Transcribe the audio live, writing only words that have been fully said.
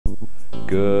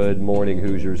Good morning,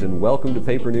 Hoosiers, and welcome to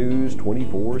Paper News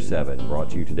 24/7, brought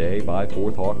to you today by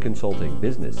Fourth Hawk Consulting,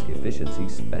 business efficiency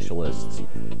specialists.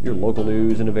 Your local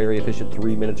news in a very efficient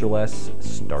 3 minutes or less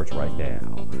starts right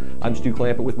now. I'm Stu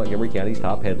Clampett with Montgomery County's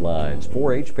top headlines.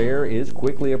 4-H Fair is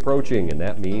quickly approaching, and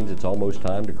that means it's almost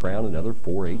time to crown another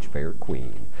 4-H Fair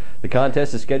queen. The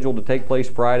contest is scheduled to take place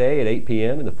Friday at 8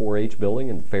 p.m. in the 4-H building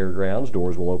and fairgrounds.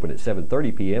 Doors will open at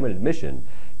 7:30 p.m. and admission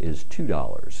is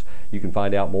 $2. You can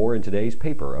find out more in today's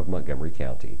paper of Montgomery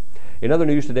County. In other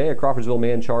news today, a Crawfordsville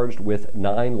man charged with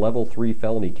 9 Level 3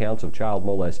 felony counts of child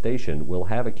molestation will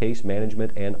have a case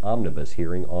management and omnibus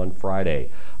hearing on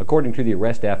Friday. According to the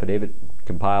arrest affidavit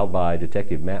compiled by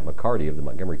Detective Matt McCarty of the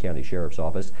Montgomery County Sheriff's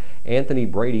Office, Anthony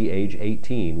Brady, age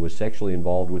 18, was sexually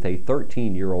involved with a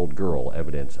 13-year-old girl.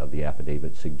 Evidence of the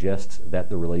affidavit suggests that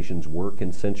the relations were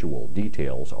consensual.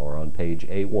 Details are on page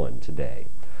A1 today.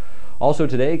 Also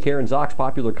today, Karen Zock's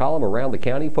popular column Around the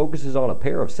County focuses on a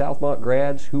pair of Southmont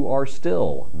grads who are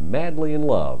still madly in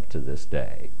love to this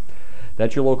day.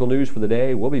 That's your local news for the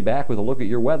day. We'll be back with a look at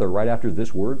your weather right after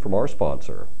this word from our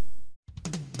sponsor.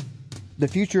 The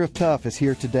future of tough is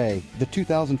here today, the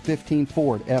 2015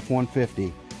 Ford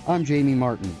F-150. I'm Jamie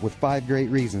Martin with 5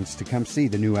 great reasons to come see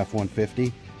the new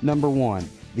F-150. Number 1.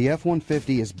 The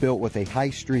F-150 is built with a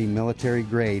high-stream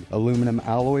military-grade aluminum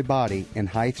alloy body and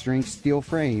high-strength steel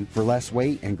frame for less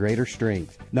weight and greater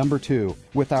strength. Number 2,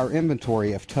 with our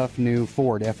inventory of tough new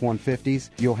Ford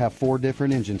F-150s, you'll have 4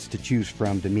 different engines to choose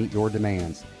from to meet your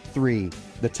demands. 3,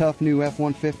 the tough new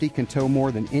F-150 can tow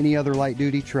more than any other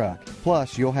light-duty truck.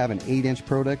 Plus, you'll have an 8-inch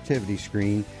productivity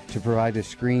screen to provide a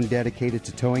screen dedicated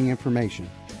to towing information.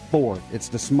 4, it's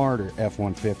the smarter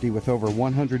F-150 with over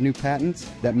 100 new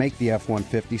patents that make the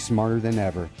F-150 smarter than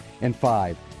ever. And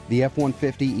 5, the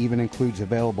F-150 even includes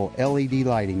available LED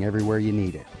lighting everywhere you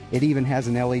need it. It even has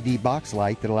an LED box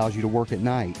light that allows you to work at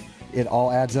night. It all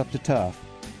adds up to tough.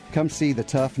 Come see the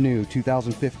tough new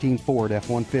 2015 Ford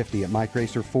F-150 at Mike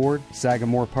Racer Ford,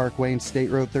 Sagamore Parkway and State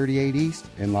Road 38 East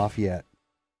in Lafayette.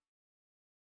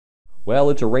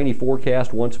 Well, it's a rainy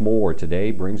forecast once more.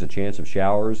 Today brings a chance of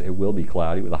showers. It will be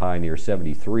cloudy with a high near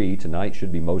 73. Tonight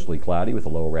should be mostly cloudy with a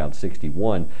low around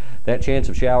 61. That chance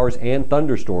of showers and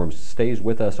thunderstorms stays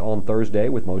with us on Thursday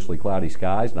with mostly cloudy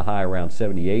skies and a high around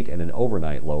 78 and an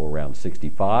overnight low around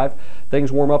 65.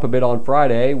 Things warm up a bit on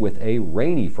Friday with a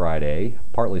rainy Friday.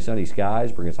 Partly sunny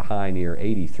skies bring us a high near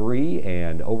 83,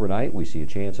 and overnight we see a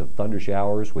chance of thunder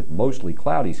showers with mostly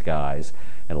cloudy skies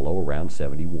and a low around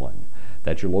 71.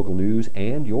 That's your local news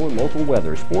and your local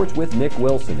weather. Sports with Nick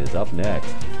Wilson is up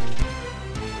next.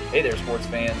 Hey there, sports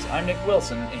fans. I'm Nick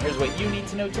Wilson, and here's what you need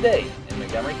to know today in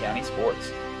Montgomery County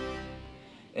sports.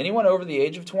 Anyone over the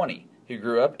age of 20 who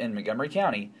grew up in Montgomery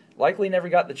County likely never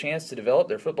got the chance to develop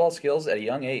their football skills at a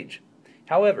young age.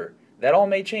 However, that all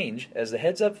may change as the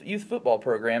Heads Up Youth Football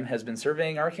Program has been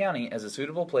surveying our county as a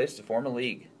suitable place to form a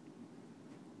league.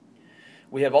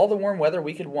 We have all the warm weather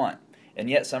we could want, and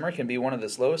yet summer can be one of the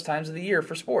slowest times of the year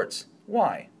for sports.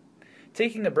 Why?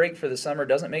 Taking a break for the summer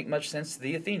doesn't make much sense to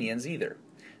the Athenians either.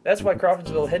 That's why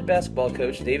Crawfordsville head basketball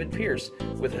coach David Pierce,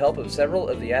 with the help of several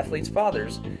of the athletes'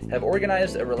 fathers, have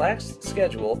organized a relaxed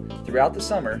schedule throughout the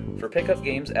summer for pickup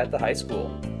games at the high school.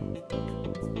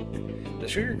 The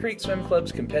Sugar Creek Swim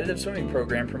Club's competitive swimming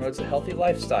program promotes a healthy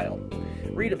lifestyle.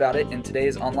 Read about it in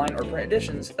today's online or print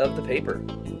editions of the paper.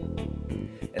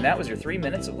 And that was your 3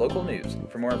 minutes of local news.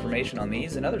 For more information on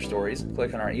these and other stories,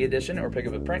 click on our e-edition or pick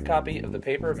up a print copy of the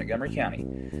paper of Montgomery County.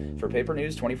 For Paper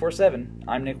News 24/7,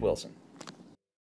 I'm Nick Wilson.